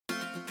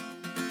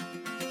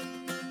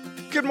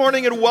Good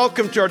morning and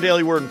welcome to our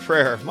Daily Word and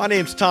Prayer. My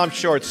name's Tom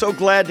Short. So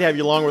glad to have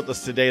you along with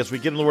us today as we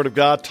get in the Word of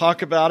God,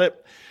 talk about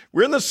it.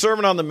 We're in the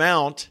Sermon on the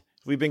Mount.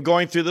 We've been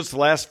going through this the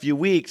last few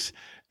weeks,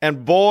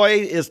 and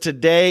boy, is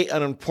today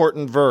an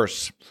important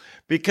verse,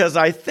 because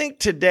I think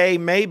today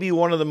may be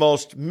one of the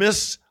most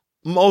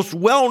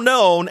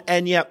well-known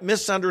and yet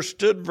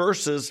misunderstood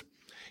verses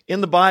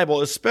in the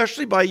Bible,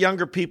 especially by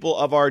younger people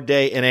of our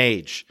day and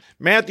age.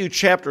 Matthew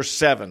chapter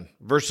 7,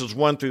 verses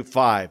 1 through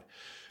 5.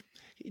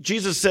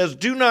 Jesus says,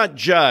 "Do not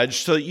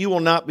judge so that you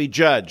will not be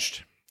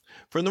judged.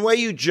 For in the way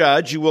you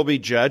judge, you will be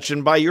judged,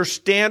 and by your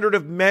standard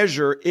of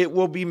measure, it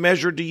will be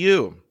measured to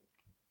you.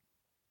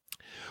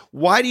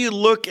 Why do you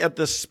look at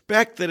the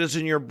speck that is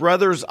in your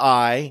brother's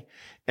eye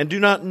and do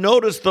not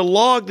notice the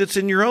log that's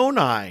in your own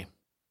eye?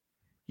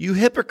 You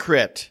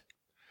hypocrite.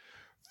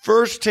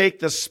 First take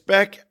the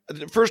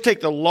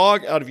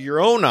log out of your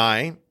own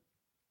eye."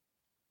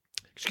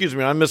 Excuse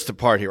me, I missed the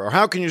part here. "Or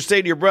how can you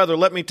say to your brother,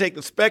 'Let me take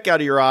the speck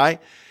out of your eye,'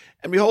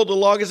 and behold, the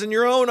log is in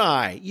your own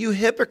eye? You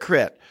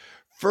hypocrite.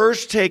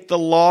 First take the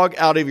log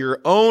out of your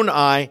own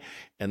eye,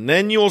 and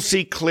then you will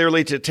see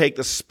clearly to take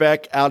the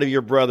speck out of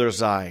your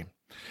brother's eye."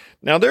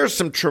 Now, there's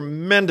some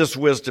tremendous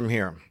wisdom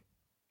here.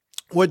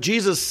 What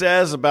Jesus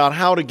says about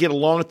how to get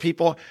along with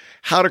people,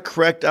 how to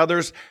correct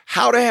others,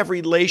 how to have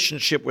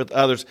relationship with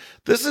others.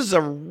 This is a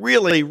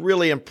really,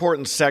 really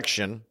important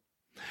section,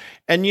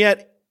 and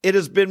yet it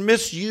has been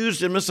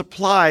misused and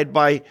misapplied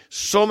by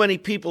so many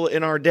people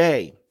in our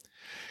day.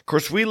 Of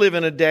course, we live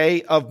in a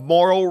day of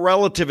moral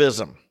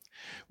relativism.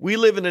 We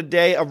live in a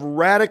day of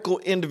radical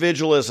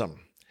individualism.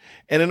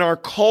 And in our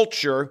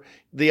culture,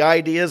 the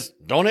idea is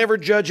don't ever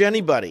judge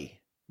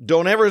anybody.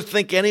 Don't ever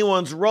think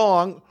anyone's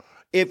wrong.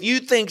 If you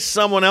think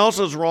someone else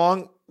is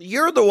wrong,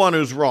 you're the one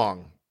who's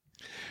wrong.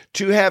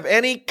 To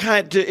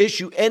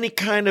issue any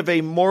kind of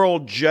a moral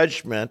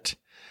judgment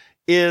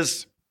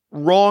is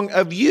wrong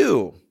of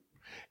you.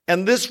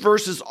 And this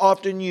verse is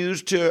often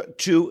used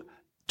to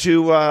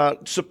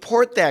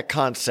support that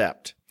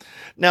concept.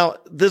 Now,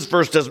 this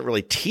verse doesn't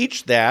really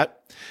teach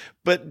that,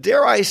 but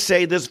dare I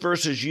say this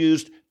verse is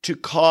used to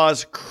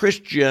cause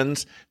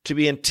Christians to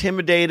be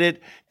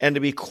intimidated and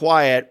to be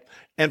quiet,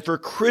 and for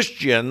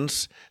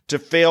Christians to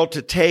fail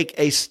to take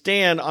a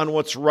stand on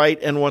what's right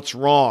and what's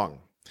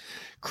wrong.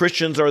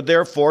 Christians are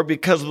therefore,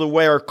 because of the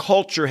way our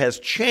culture has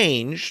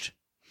changed,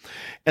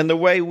 and the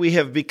way we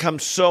have become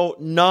so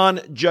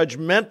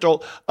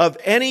non-judgmental of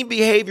any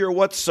behavior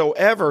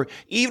whatsoever,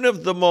 even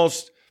of the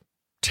most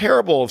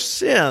terrible of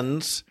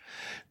sins,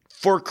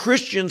 for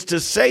Christians to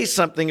say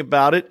something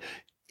about it,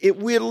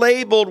 we're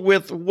labeled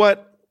with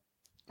what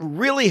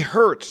really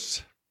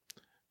hurts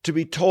to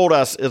be told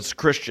us as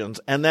Christians,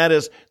 and that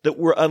is that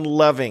we're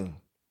unloving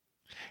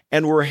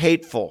and we're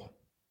hateful.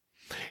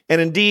 And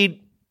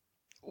indeed,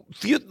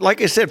 like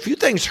I said, few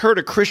things hurt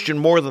a Christian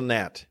more than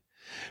that.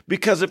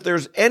 Because if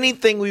there's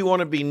anything we want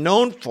to be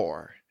known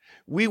for,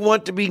 we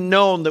want to be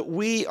known that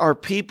we are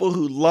people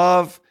who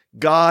love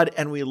God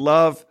and we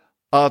love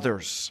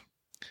others.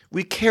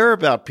 We care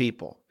about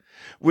people.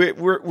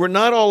 We're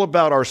not all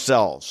about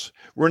ourselves.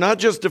 We're not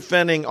just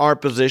defending our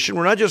position.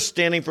 We're not just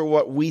standing for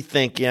what we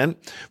think in.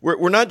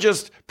 We're not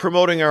just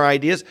promoting our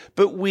ideas,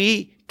 but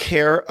we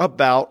care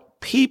about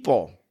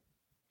people.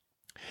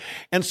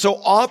 And so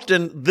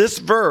often this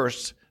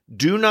verse,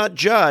 "Do not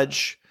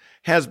judge,"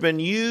 has been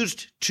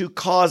used to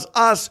cause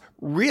us,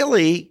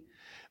 really,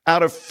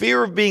 out of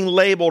fear of being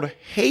labeled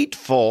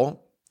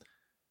hateful,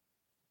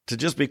 to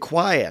just be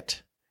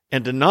quiet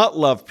and to not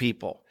love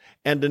people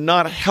and to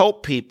not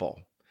help people.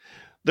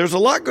 There's a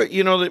lot,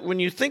 that when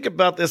you think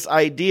about this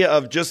idea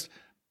of just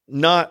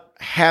not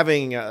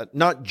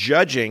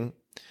judging,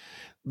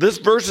 this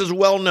verse is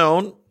well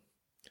known.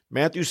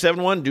 Matthew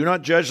 7:1, "Do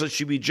not judge lest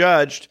you be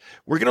judged."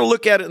 We're going to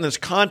look at it in this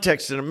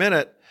context in a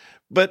minute.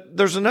 But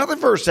there's another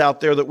verse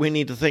out there that we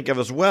need to think of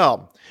as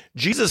well.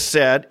 Jesus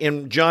said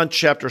in John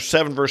chapter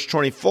 7, verse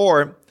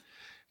 24,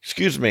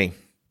 excuse me,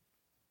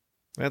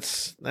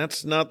 that's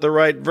not the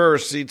right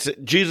verse.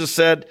 Jesus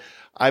said,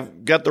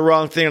 I've got the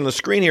wrong thing on the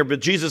screen here, but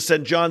Jesus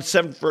said, John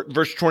 7,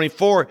 verse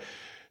 24,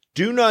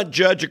 "Do not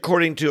judge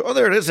according to," oh,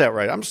 there it is, that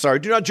right. I'm sorry.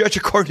 "Do not judge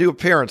according to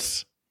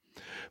appearance,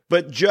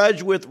 but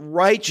judge with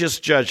righteous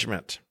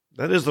judgment."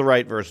 That is the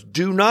right verse.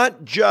 Do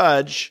not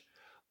judge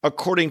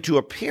according to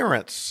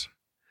appearance,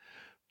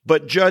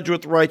 but judge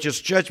with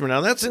righteous judgment. Now,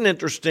 that's an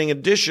interesting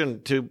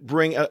addition to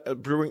bring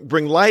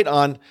light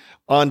on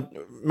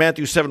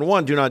Matthew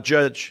 7:1. Do not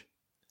judge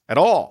at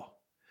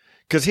all.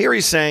 Because here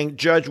he's saying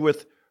judge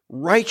with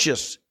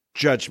righteous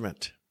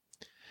judgment.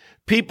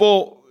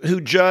 People who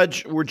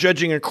were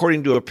judging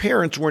according to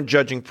appearance, weren't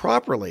judging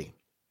properly.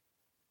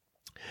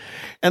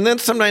 And then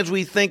sometimes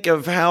we think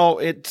of how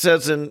it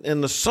says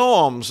in the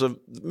Psalms, of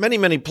many,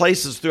 many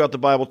places throughout the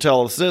Bible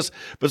tell us this,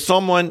 but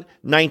Psalm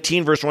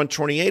 119, verse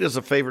 128 is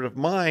a favorite of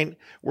mine,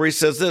 where he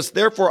says this,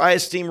 "Therefore I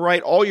esteem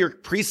right all your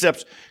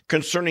precepts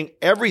concerning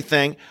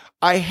everything.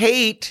 I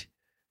hate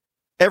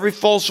every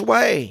false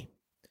way."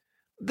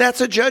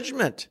 That's a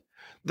judgment.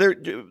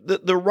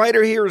 The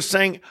writer here is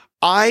saying,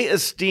 I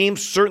esteem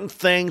certain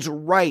things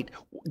right.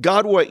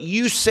 God, what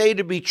you say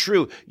to be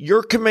true,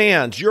 your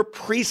commands, your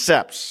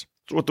precepts,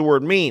 that's what the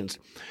word means,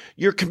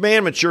 your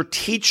commandments, your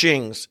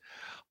teachings,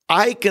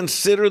 I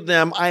consider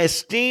them, I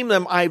esteem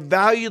them, I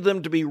value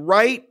them to be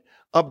right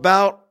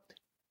about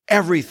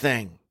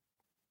everything.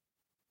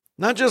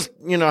 Not just,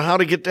 how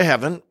to get to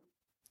heaven,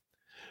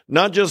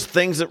 not just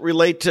things that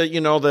relate to,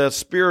 the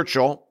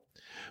spiritual,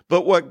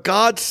 but what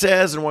God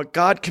says and what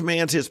God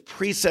commands, his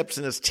precepts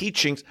and his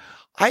teachings,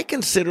 I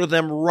consider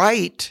them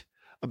right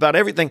about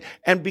everything.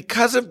 And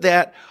because of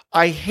that,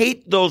 I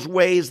hate those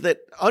ways that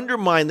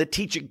undermine, that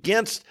teach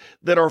against,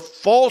 that are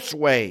false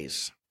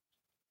ways.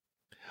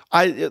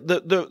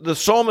 The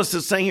psalmist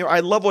is saying here, I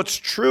love what's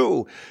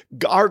true.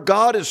 Our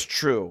God is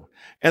true.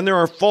 And there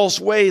are false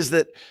ways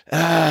that,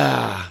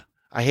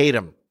 I hate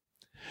them.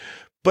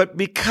 But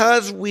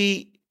because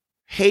we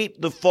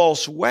hate the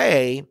false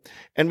way,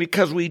 and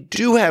because we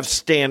do have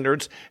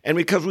standards, and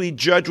because we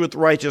judge with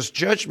righteous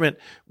judgment,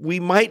 we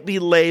might be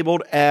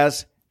labeled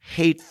as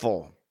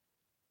hateful.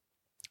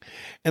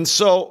 And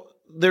so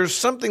there's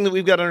something that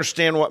we've got to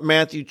understand what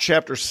Matthew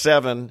chapter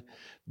 7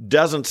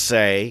 doesn't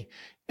say,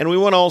 and we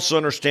want to also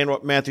understand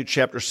what Matthew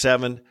chapter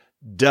 7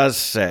 does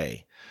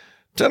say.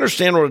 To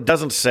understand what it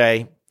doesn't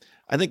say,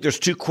 I think there's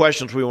two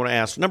questions we want to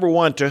ask. Number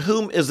one, to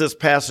whom is this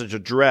passage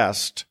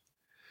addressed?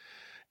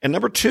 And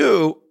number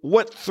two,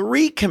 what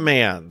three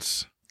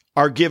commands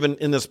are given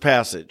in this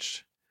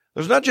passage?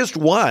 There's not just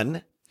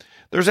one.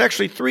 There's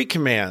actually three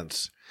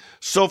commands.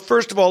 So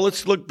first of all,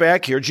 let's look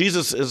back here.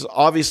 Jesus is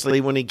obviously,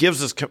 when he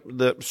gives us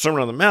the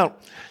Sermon on the Mount,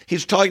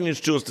 he's talking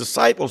to his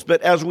disciples.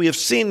 But as we have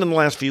seen in the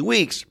last few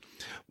weeks,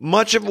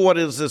 much of what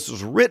this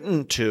is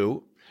written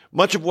to,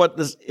 much of what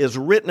this is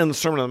written in the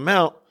Sermon on the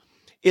Mount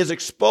is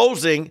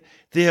exposing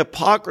the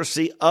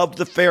hypocrisy of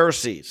the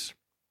Pharisees.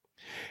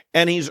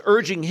 And he's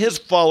urging his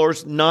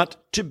followers not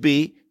to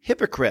be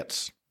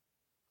hypocrites.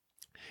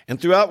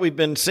 And throughout we've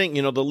been seeing,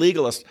 the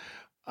legalist,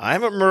 I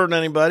haven't murdered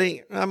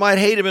anybody. I might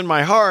hate him in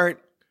my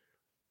heart.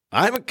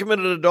 I haven't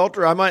committed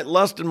adultery. I might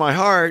lust in my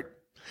heart.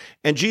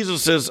 And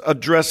Jesus is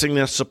addressing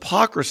this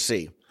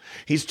hypocrisy.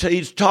 He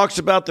talks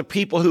about the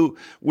people who,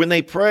 when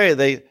they pray,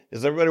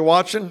 is everybody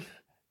watching?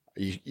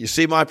 You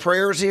see my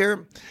prayers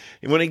here?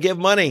 And when they give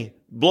money,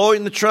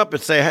 blowing the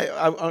trumpet, say, hey,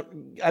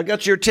 I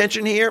got your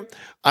attention here.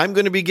 I'm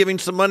going to be giving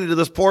some money to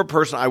this poor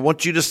person. I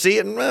want you to see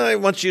it, and I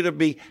want you to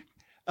be,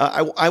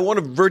 I want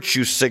a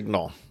virtue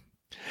signal.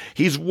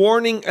 He's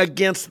warning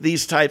against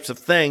these types of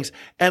things.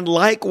 And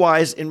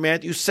likewise in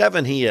Matthew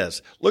 7, he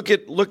is. Look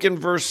in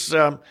verse,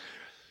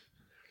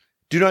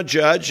 do not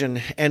judge, and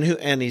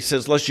he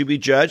says, lest you be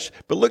judged.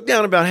 But look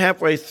down about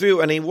halfway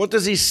through, and what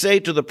does he say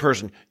to the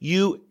person?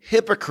 You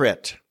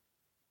hypocrite.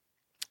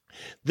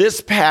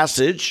 This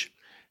passage,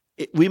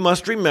 we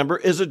must remember,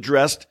 is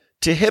addressed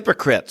to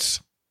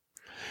hypocrites.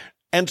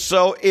 And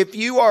so if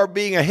you are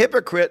being a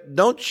hypocrite,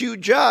 don't you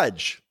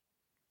judge.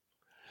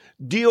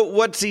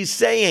 What's he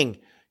saying?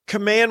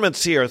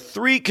 Commandments here,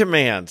 three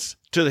commands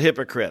to the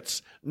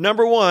hypocrites.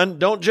 Number one,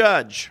 don't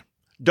judge.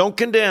 Don't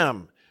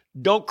condemn.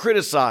 Don't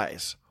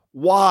criticize.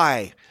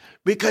 Why?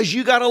 Because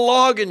you got a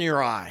log in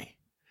your eye.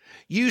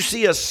 You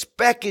see a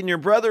speck in your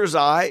brother's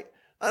eye,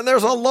 and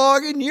there's a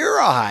log in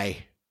your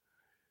eye.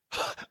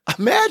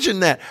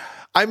 Imagine that.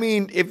 I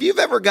mean, if you've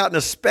ever gotten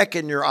a speck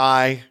in your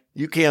eye,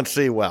 you can't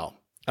see well.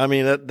 I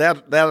mean,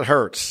 that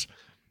hurts.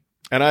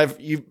 And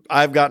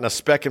I've gotten a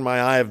speck in my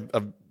eye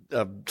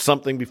of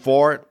something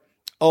before.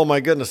 Oh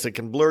my goodness, it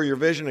can blur your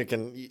vision. It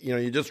can,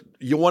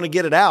 you want to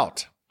get it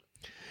out.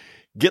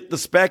 Get the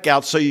speck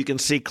out so you can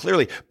see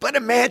clearly. But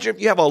imagine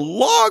if you have a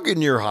log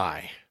in your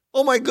eye.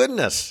 Oh my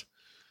goodness.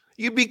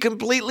 You'd be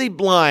completely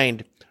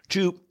blind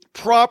to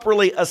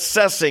properly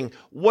assessing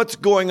what's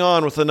going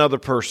on with another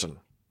person.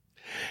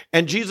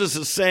 And Jesus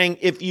is saying,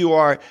 if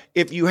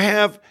you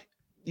have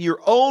your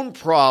own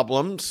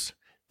problems,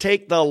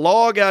 take the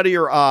log out of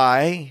your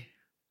eye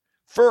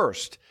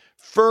first.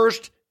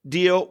 First,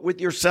 deal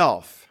with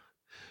yourself.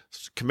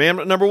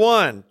 Commandment number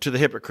one to the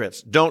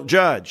hypocrites, don't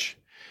judge.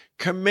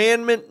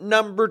 Commandment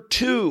number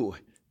two,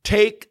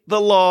 take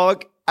the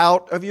log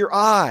out of your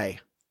eye.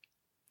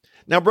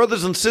 Now,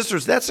 brothers and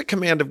sisters, that's a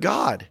command of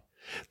God.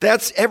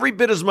 That's every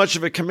bit as much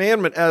of a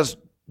commandment as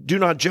do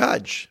not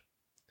judge.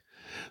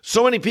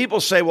 So many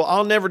people say, well,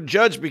 I'll never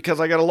judge because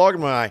I got a log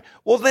in my eye.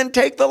 Well, then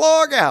take the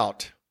log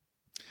out.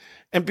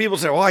 And people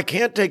say, well, I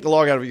can't take the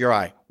log out of your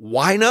eye.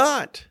 Why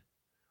not?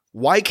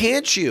 Why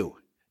can't you?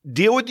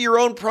 Deal with your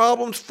own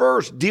problems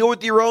first. Deal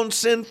with your own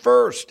sin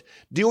first.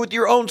 Deal with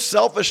your own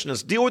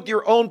selfishness. Deal with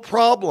your own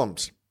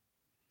problems.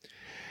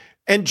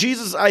 And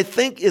Jesus, I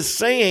think, is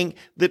saying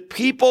that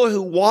people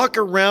who walk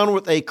around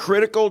with a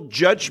critical,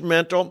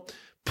 judgmental,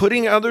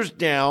 putting others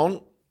down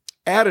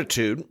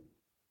attitude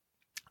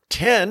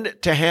tend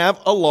to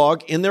have a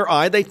log in their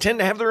eye. They tend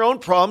to have their own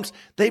problems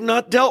they've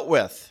not dealt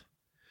with.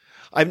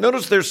 I've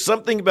noticed there's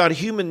something about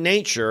human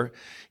nature,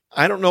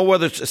 I don't know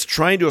whether it's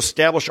trying to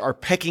establish our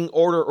pecking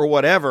order or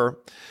whatever,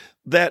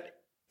 that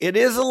it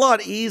is a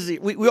lot easier.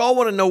 We all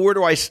want to know, where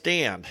do I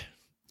stand?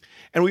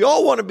 And we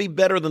all want to be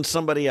better than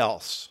somebody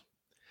else.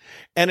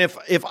 And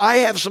if I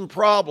have some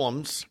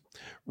problems,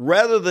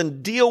 rather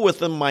than deal with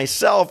them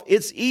myself,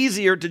 it's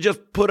easier to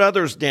just put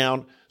others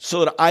down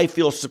so that I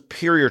feel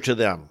superior to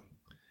them.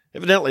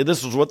 Evidently,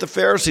 this is what the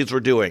Pharisees were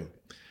doing.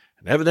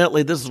 And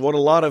evidently, this is what a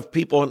lot of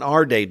people in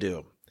our day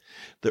do.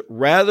 That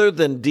rather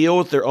than deal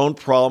with their own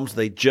problems,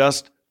 they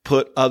just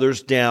put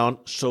others down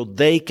so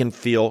they can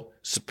feel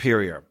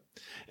superior.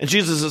 And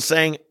Jesus is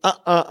saying,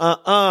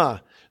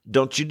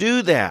 don't you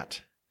do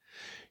that.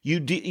 You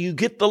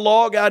get the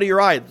log out of your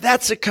eye.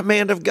 That's a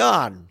command of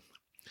God.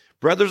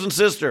 Brothers and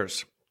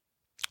sisters,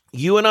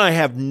 you and I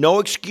have no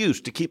excuse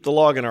to keep the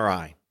log in our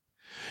eye.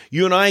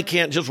 You and I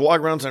can't just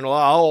walk around saying,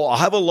 I'll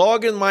have a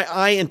log in my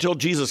eye until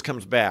Jesus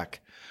comes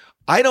back.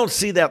 I don't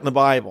see that in the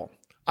Bible.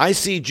 I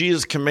see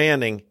Jesus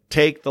commanding,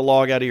 take the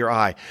log out of your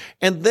eye.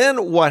 And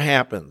then what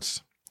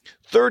happens?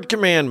 Third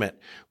commandment,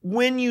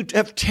 when you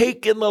have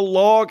taken the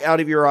log out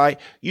of your eye,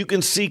 you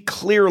can see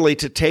clearly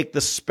to take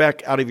the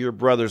speck out of your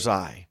brother's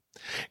eye.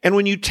 And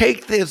when you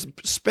take this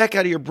speck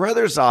out of your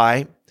brother's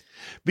eye,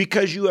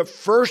 because you have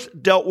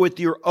first dealt with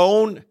your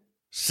own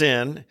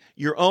sin,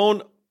 your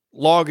own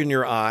log in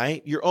your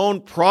eye, your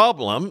own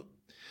problem,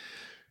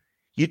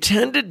 you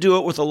tend to do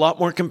it with a lot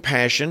more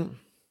compassion,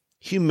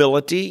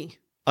 humility,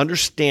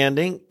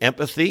 understanding,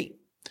 empathy,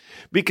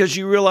 because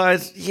you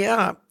realize,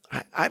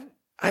 I've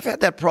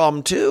had that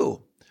problem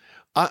too.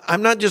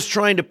 I'm not just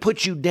trying to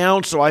put you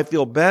down so I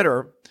feel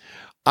better.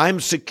 I'm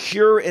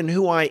secure in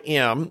who I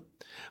am.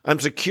 I'm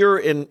secure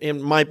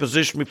in my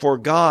position before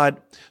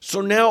God.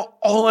 So now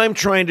all I'm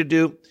trying to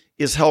do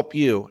is help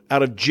you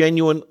out of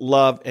genuine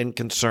love and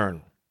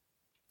concern.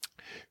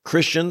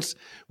 Christians,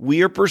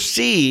 we are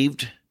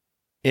perceived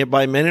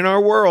by men in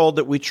our world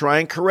that we try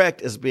and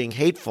correct as being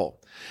hateful.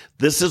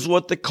 This is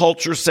what the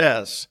culture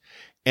says.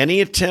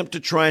 Any attempt to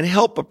try and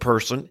help a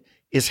person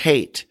is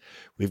hate.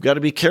 We've got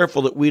to be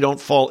careful that we don't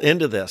fall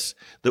into this,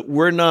 that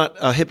we're not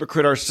a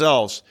hypocrite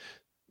ourselves.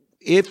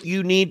 If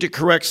you need to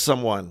correct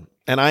someone,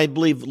 and I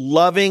believe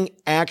loving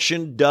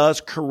action does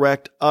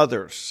correct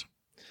others,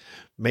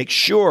 make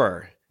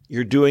sure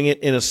you're doing it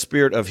in a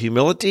spirit of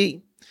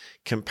humility,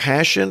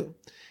 compassion,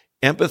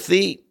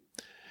 empathy.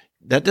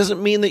 That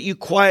doesn't mean that you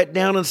quiet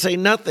down and say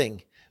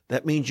nothing.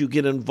 That means you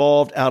get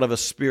involved out of a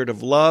spirit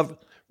of love,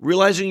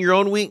 realizing your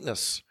own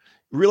weakness,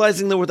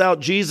 realizing that without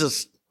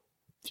Jesus,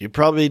 you'd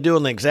probably be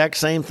doing the exact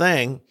same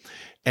thing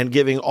and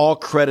giving all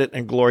credit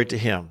and glory to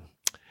him.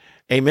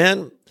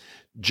 Amen.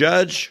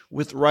 Judge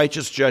with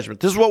righteous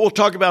judgment. This is what we'll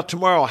talk about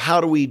tomorrow. How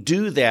do we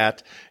do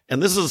that?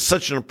 And this is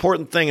such an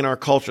important thing in our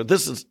culture.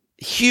 This is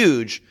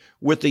huge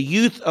with the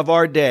youth of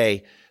our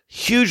day,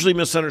 hugely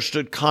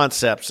misunderstood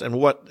concepts and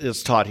what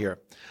is taught here.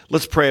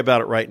 Let's pray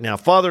about it right now.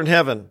 Father in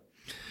heaven,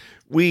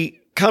 we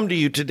come to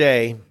you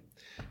today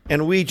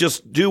and we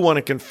just do want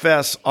to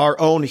confess our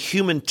own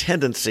human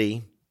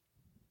tendency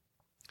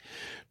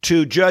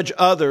to judge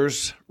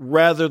others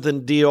rather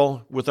than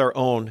deal with our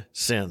own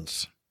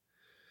sins.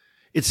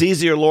 It's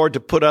easier, Lord, to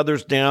put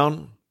others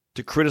down,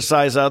 to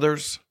criticize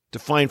others, to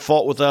find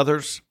fault with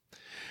others.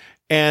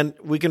 And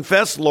we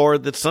confess,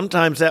 Lord, that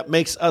sometimes that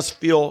makes us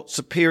feel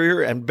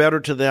superior and better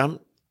to them.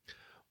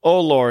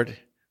 Oh, Lord,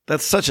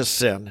 that's such a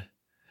sin.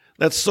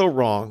 That's so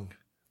wrong.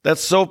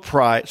 That's so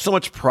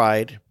much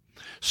pride,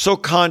 so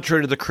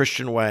contrary to the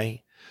Christian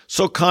way,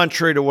 so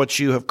contrary to what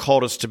you have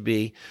called us to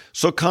be,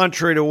 so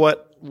contrary to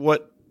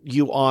what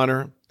you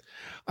honor.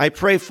 I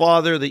pray,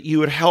 Father, that you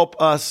would help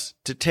us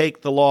to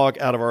take the log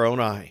out of our own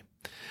eye.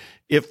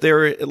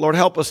 Lord,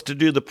 help us to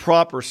do the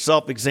proper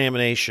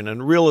self-examination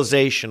and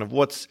realization of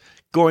what's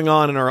going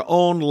on in our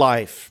own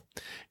life.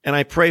 And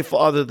I pray,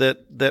 Father,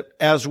 that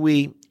as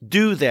we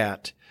do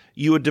that,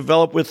 you would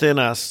develop within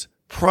us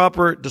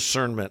proper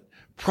discernment,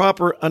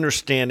 proper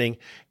understanding,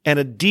 and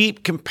a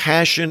deep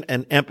compassion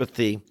and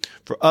empathy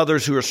for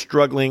others who are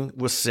struggling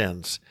with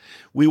sins.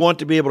 We want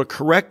to be able to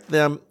correct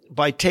them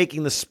by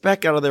taking the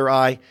speck out of their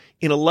eye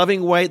in a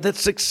loving way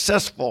that's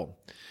successful.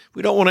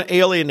 We don't want to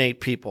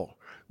alienate people.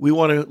 We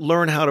want to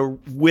learn how to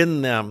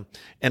win them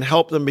and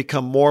help them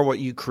become more what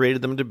you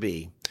created them to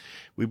be.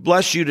 We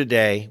bless you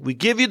today. We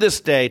give you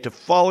this day to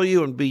follow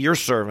you and be your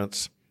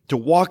servants, to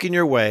walk in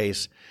your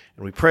ways.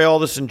 And we pray all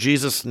this in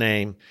Jesus'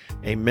 name.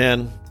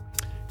 Amen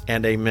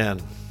and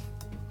amen.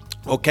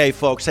 Okay,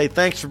 folks. Hey,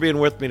 thanks for being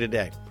with me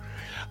today.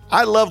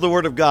 I love the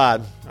Word of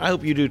God. I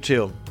hope you do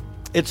too.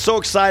 It's so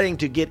exciting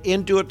to get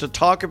into it, to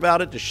talk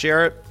about it, to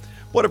share it.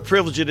 What a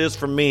privilege it is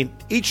for me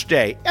each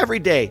day, every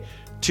day,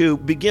 to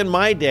begin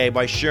my day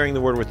by sharing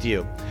the Word with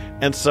you.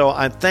 And so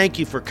I thank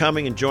you for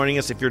coming and joining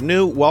us. If you're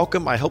new,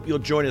 welcome. I hope you'll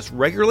join us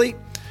regularly.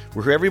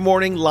 We're here every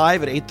morning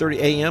live at 8:30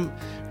 a.m.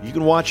 You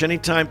can watch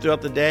anytime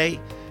throughout the day.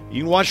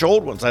 You can watch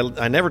old ones.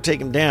 I never take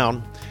them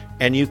down.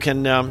 And you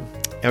can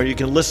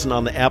listen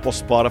on the Apple,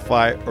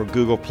 Spotify, or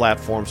Google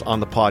platforms on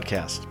the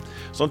podcast.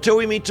 So until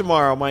we meet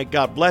tomorrow, may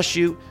God bless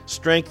you,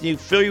 strengthen you,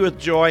 fill you with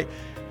joy.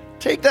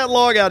 Take that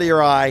log out of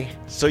your eye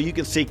so you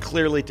can see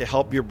clearly to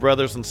help your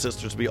brothers and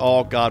sisters be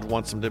all God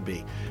wants them to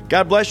be.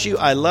 God bless you.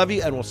 I love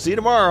you, and we'll see you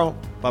tomorrow.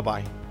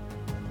 Bye-bye.